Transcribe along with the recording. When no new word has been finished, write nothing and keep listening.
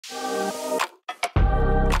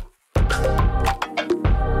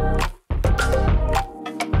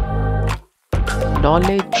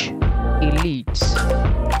Knowledge elites.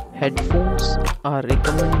 Headphones are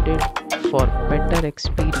recommended for better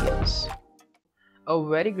experience. A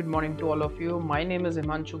very good morning to all of you. My name is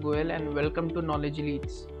Himanshu Goyal and welcome to Knowledge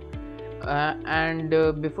Elites.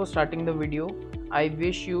 Before starting the video, I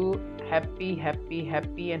wish you happy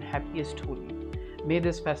and happiest Holi. May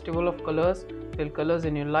this festival of colors fill colors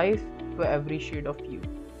in your life for every shade of you.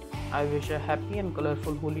 I wish a happy and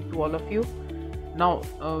colorful Holi to all of you. Now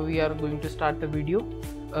we are going to start the video.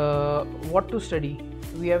 What to study?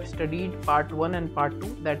 We have studied part 1 and part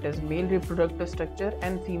 2, that is male reproductive structure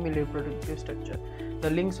and female reproductive structure. The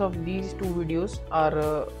links of these two videos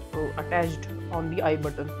are attached on the I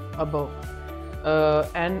button above.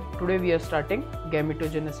 And today we are starting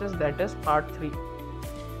gametogenesis, that is part 3.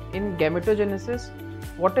 In gametogenesis,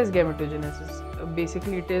 what is gametogenesis?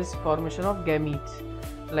 Basically it is formation of gametes.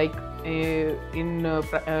 Like in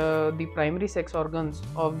the primary sex organs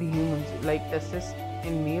of the humans, like testes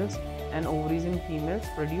in males and ovaries in females,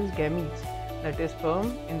 produce gametes, that is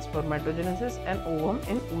sperm in spermatogenesis and ovum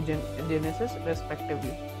in oogenesis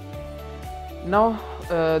respectively. Now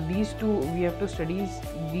we have to study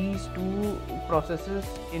these two processes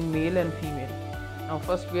in male and female. Now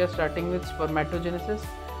first we are starting with spermatogenesis.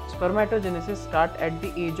 Spermatogenesis starts at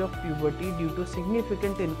the age of puberty due to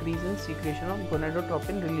significant increase in secretion of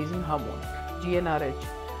gonadotropin releasing hormone GnRH,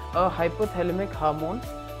 a hypothalamic hormone.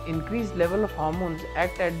 Increased level of hormones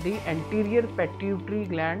act at the anterior pituitary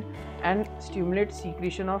gland and stimulate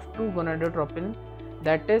secretion of two gonadotropin,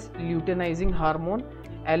 that is luteinizing hormone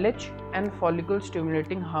LH and follicle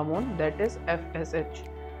stimulating hormone, that is FSH.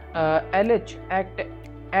 LH act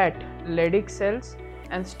at Leydig cells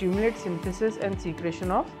and stimulate synthesis and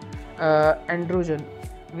secretion of androgen,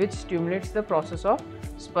 which stimulates the process of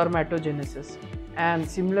spermatogenesis. And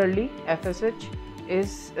similarly FSH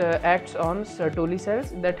acts on Sertoli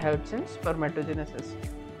cells that helps in spermatogenesis.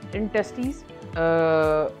 In testes,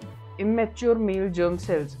 immature male germ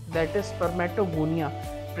cells, that is spermatogonia,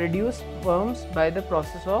 produce sperms by the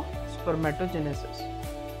process of spermatogenesis.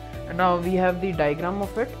 And now we have the diagram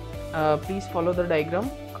of it. Please follow the diagram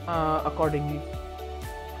accordingly.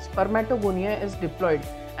 Spermatogonia is diploid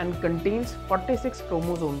and contains 46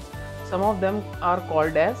 chromosomes. Some of them are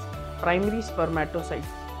called as primary spermatocytes.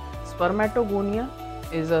 Spermatogonia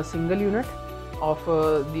is a single unit of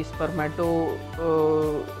the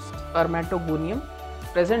spermatogonium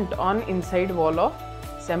present on inside wall of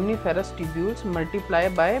seminiferous tubules, multiply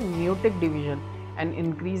by meiotic division and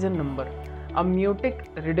increase in number. A meiotic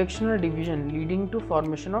reductional division leading to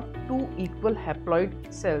formation of two equal haploid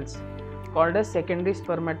cells called as secondary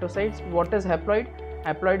spermatocytes. What is haploid?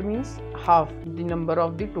 Haploid means half the number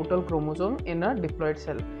of the total chromosome in a diploid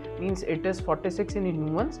cell. Means it is 46 in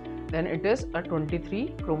humans, then it is a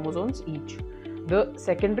 23 chromosomes each. The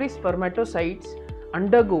secondary spermatocytes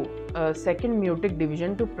undergo a second meiotic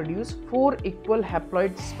division to produce 4 equal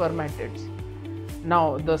haploid spermatids.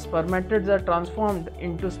 Now the spermatids are transformed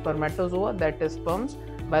into spermatozoa, that is sperms,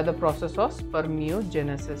 by the process of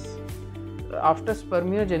spermiogenesis. After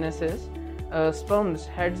spermiogenesis, sperms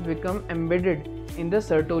heads become embedded in the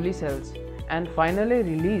Sertoli cells and finally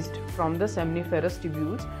released from the seminiferous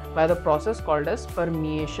tubules by the process called as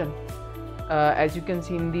spermiation. As you can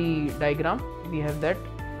see in the diagram, we have that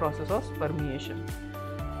process of spermiation.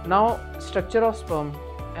 Now structure of sperm.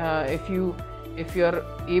 If you are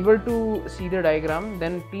able to see the diagram,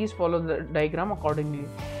 then please follow the diagram accordingly.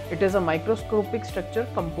 It is a microscopic structure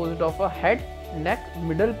composed of a head, neck,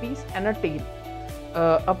 middle piece and a tail.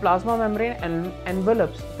 A plasma membrane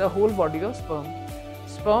envelops the whole body of sperm.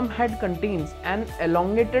 Sperm head contains an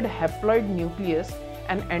elongated haploid nucleus,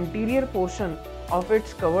 and anterior portion of it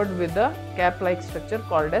is covered with a cap-like structure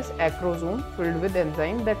called as acrosome filled with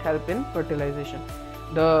enzymes that help in fertilization.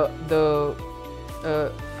 The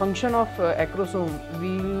function of acrosome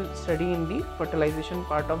we will study in the fertilization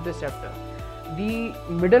part of this chapter. The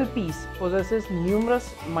middle piece possesses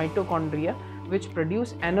numerous mitochondria which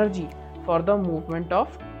produce energy for the movement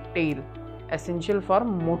of tail, essential for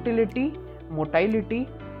motility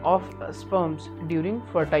of sperms during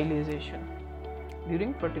fertilization.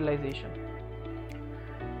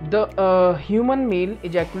 The human male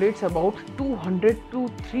ejaculates about 200 to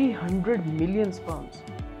 300 million sperms.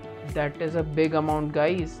 That is a big amount,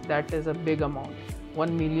 guys. That is a big amount.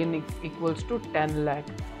 1 million equals to 10 lakh.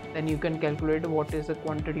 Then you can calculate what is the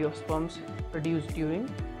quantity of sperms produced during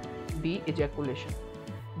the ejaculation.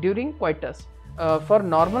 During coitus, for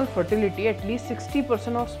normal fertility, at least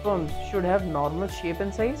 60% of sperms should have normal shape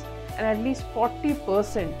and size, and at least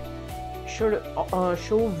 40% should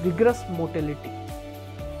show vigorous motility.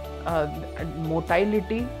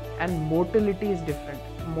 Motility and motility is different.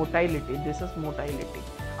 motility. This is motility.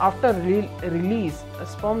 After release,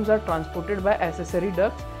 sperms are transported by accessory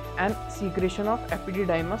ducts and secretion of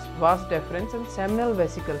epididymis, vas deferens and seminal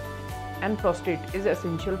vesicle and prostate is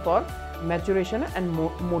essential for maturation and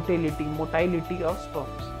motility of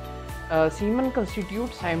sperms. Semen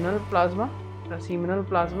constitutes seminal plasma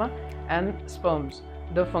and sperms.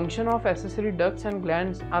 The function of accessory ducts and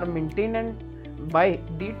glands are maintained by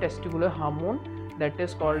the testicular hormone that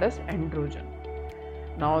is called as androgen.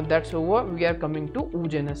 Now that's over. We are coming to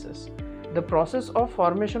oogenesis. The process of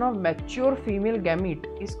formation of mature female gamete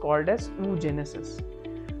is called as oogenesis.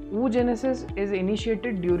 Oogenesis is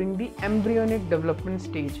initiated during the embryonic development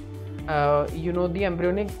stage. The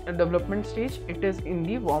embryonic development stage, it is in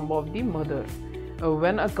the womb of the mother.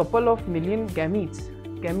 When a couple of million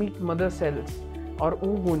gamete mother cells or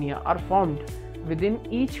oogonia are formed within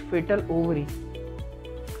each fetal ovary,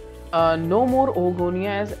 no more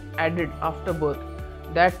oogonia is added after birth.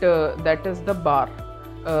 That is the bar.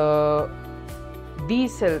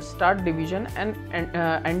 These cells start division and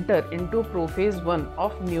enter into prophase 1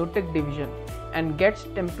 of meiotic division and gets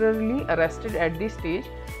temporarily arrested at the stage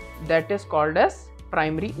that is called as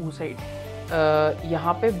primary oocyte.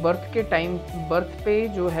 यहाँ पे birth पे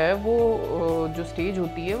जो है वो जो stage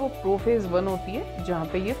होती है वो प्रोफेज 1 होती है, जहाँ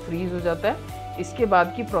पे ये फ्रीज हो जाता है. इसके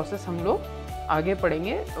बाद की प्रोसेस हम लोग आगे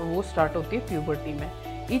पढ़ेंगे, वो स्टार्ट होती है प्यूबर्टी में.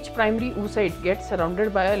 Each primary oocyte gets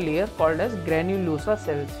surrounded by a layer called as granulosa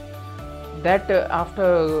cells. That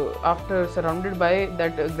after surrounded by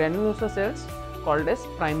that granulosa cells called as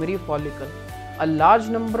primary follicle. A large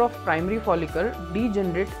number of primary follicle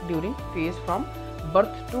degenerate during phase from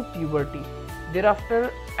birth to puberty.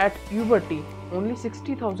 Thereafter, at puberty, only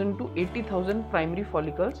 60,000 to 80,000 primary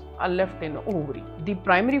follicles are left in the ovary. The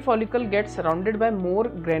primary follicle gets surrounded by more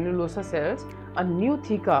granulosa cells. A new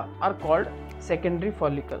theca are called secondary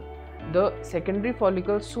follicle. The secondary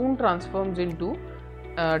follicle soon transforms into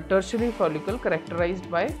tertiary follicle characterized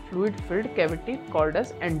by fluid-filled cavity called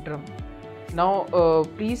as antrum. Now,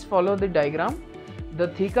 please follow the diagram. The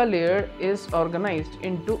theca layer is organized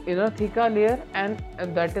into inner theca layer and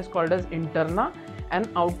that is called as interna, and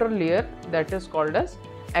outer layer that is called as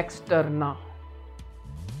externa.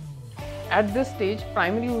 At this stage,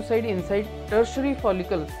 primary oocyte inside tertiary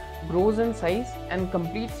follicle grows in size and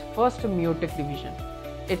completes first meiotic division.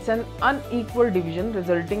 It's an unequal division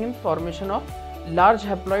resulting in formation of large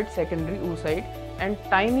haploid secondary oocyte and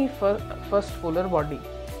tiny first polar body.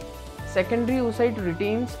 Secondary oocyte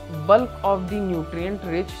retains bulk of the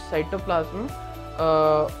nutrient-rich cytoplasm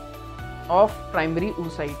of primary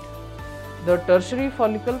oocyte. The tertiary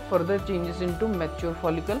follicle further changes into mature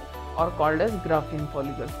follicle or called as Graafian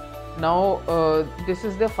follicle. Now this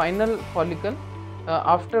is the final follicle,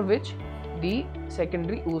 after which the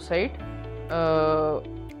secondary oocyte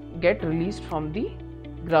get released from the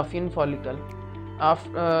Graafian follicle.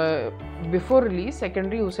 Before release,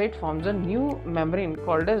 secondary oocyte forms a new membrane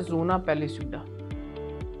called as zona pellucida,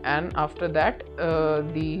 and after that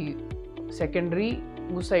the secondary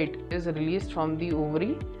oocyte is released from the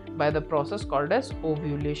ovary by the process called as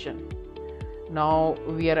ovulation. Now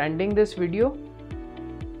we are ending this video.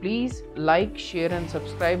 Please like, share and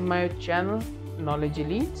subscribe my channel Knowledge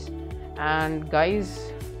Elites, and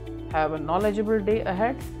guys, have a knowledgeable day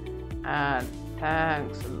ahead and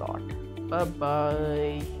thanks a lot. Bye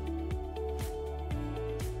bye.